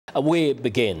We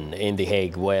begin in The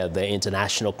Hague, where the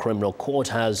International Criminal Court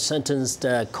has sentenced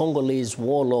Congolese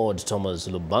Warlord Thomas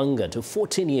Lubanga to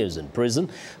 14 years in prison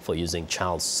for using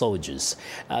child soldiers.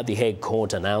 The Hague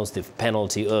Court announced the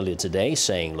penalty earlier today,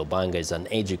 saying Lubanga is an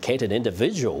educated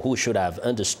individual who should have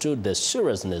understood the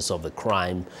seriousness of the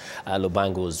crime.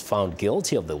 Lubanga was found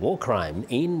guilty of the war crime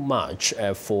in March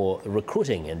for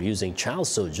recruiting and using child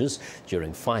soldiers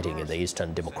during fighting in the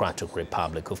Eastern Democratic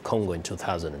Republic of Congo in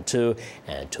 2002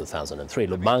 and 2003.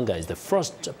 Lubanga is the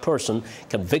first person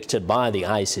convicted by the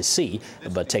ICC,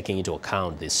 but taking into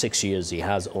account the 6 years he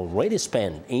has already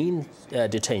spent in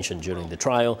detention during the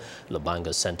trial,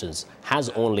 Lubanga's sentence has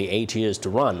only 8 years to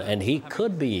run, and he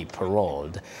could be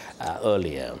paroled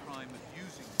earlier.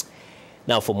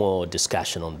 Now, for more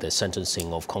discussion on the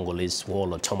sentencing of Congolese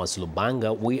Warlord Thomas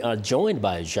Lubanga, we are joined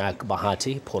by Jacques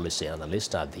Bahati, policy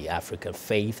analyst at the African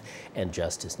Faith and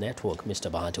Justice Network. Mr.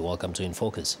 Bahati, welcome to In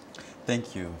Focus.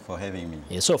 Thank you for having me.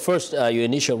 Yeah, so first, your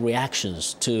initial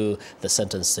reactions to the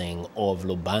sentencing of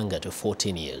Lubanga to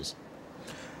 14 years.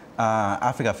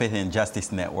 Africa Faith and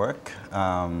Justice Network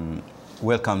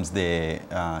welcomes the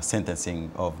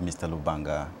sentencing of Mr.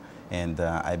 Lubanga, and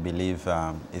I believe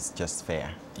it's just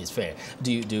fair. It's fair.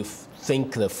 Do you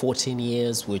think the 14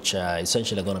 years, which are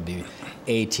essentially going to be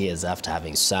 8 years after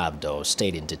having served or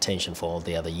stayed in detention for all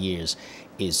the other years,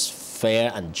 is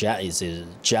fair and is it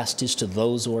justice to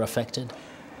those who are affected?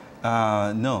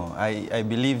 No, I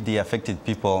believe the affected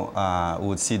people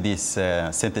would see this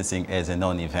sentencing as a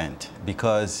non-event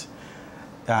because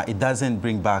it doesn't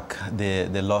bring back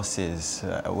the losses,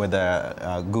 whether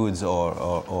goods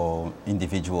or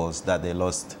individuals that they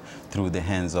lost through the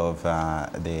hands of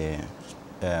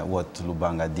what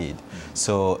Lubanga did.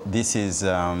 So this is,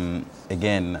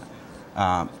 again,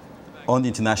 on the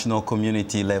international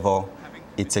community level,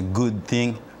 it's a good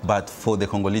thing, but for the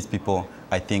Congolese people,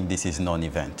 I think this is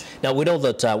non-event. Now, we know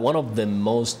that one of the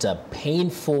most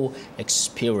painful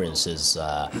experiences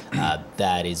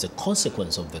that is a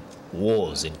consequence of the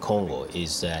wars in Congo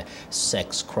is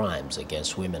sex crimes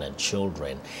against women and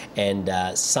children. And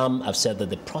some have said that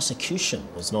the prosecution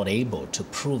was not able to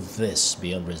prove this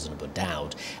beyond reasonable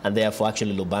doubt. And therefore,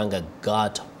 actually, Lubanga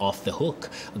got off the hook,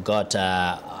 got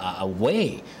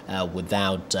away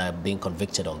without being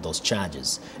convicted on those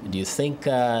charges. Do you think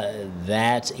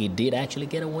that he did actually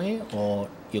get away, or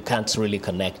you can't really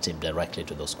connect him directly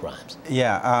to those crimes?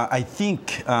 Yeah, I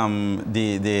think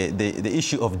the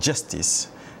issue of justice,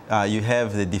 you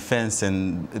have the defense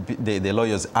and the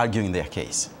lawyers arguing their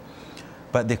case.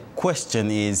 But the question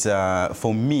is,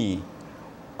 for me,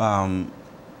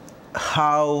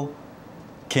 how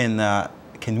can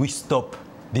we stop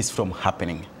this from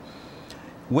happening?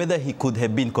 Whether he could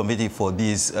have been convicted for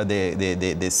these,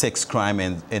 the sex crime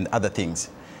and other things,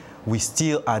 we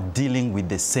still are dealing with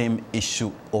the same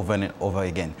issue over and over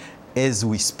again. As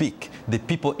we speak, the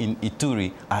people in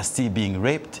Ituri are still being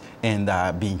raped and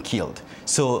are being killed.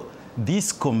 So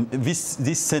this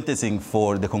sentencing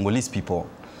for the Congolese people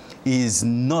is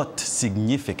not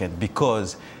significant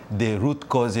because the root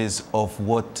causes of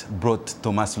what brought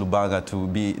Thomas Lubanga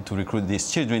to recruit these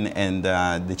children and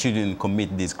the children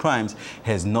commit these crimes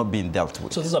has not been dealt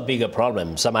with. So this is a bigger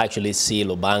problem. Some actually see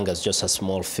Lubanga as just a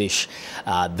small fish.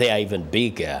 There are even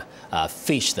bigger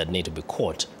fish that need to be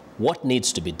caught. What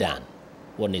needs to be done?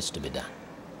 What needs to be done?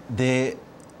 The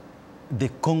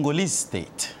Congolese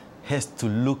state has to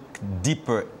look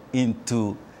deeper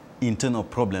into internal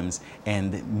problems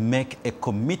and make a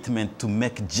commitment to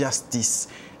make justice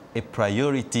a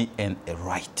priority and a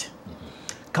right.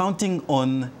 Counting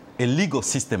on a legal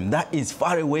system that is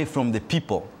far away from the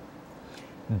people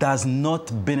does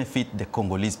not benefit the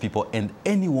Congolese people and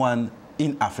anyone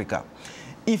in Africa.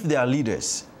 If there are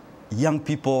leaders, young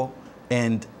people,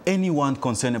 and anyone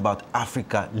concerned about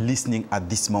Africa listening at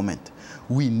this moment,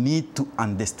 we need to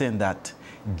understand that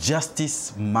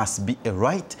justice must be a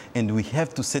right, and we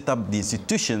have to set up the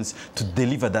institutions to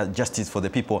deliver that justice for the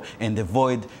people and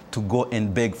avoid to go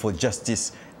and beg for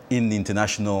justice in the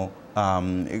international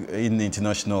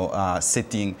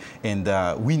setting.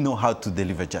 And we know how to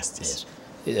deliver justice.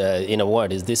 Yes. In a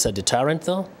word, is this a deterrent,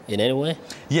 though, in any way?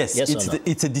 Yes,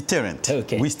 it's a deterrent.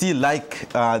 Okay. We still like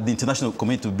the international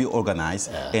community to be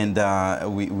organized, and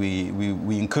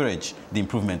we encourage the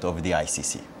improvement of the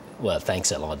ICC. Well,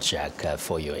 thanks a lot, Jacques,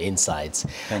 for your insights.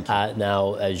 Thank you.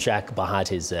 Now, Jacques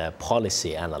Bahati is a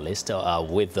policy analyst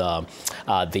with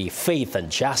the Faith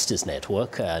and Justice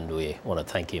Network, and we want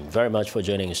to thank him very much for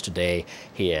joining us today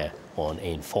here on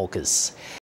In Focus.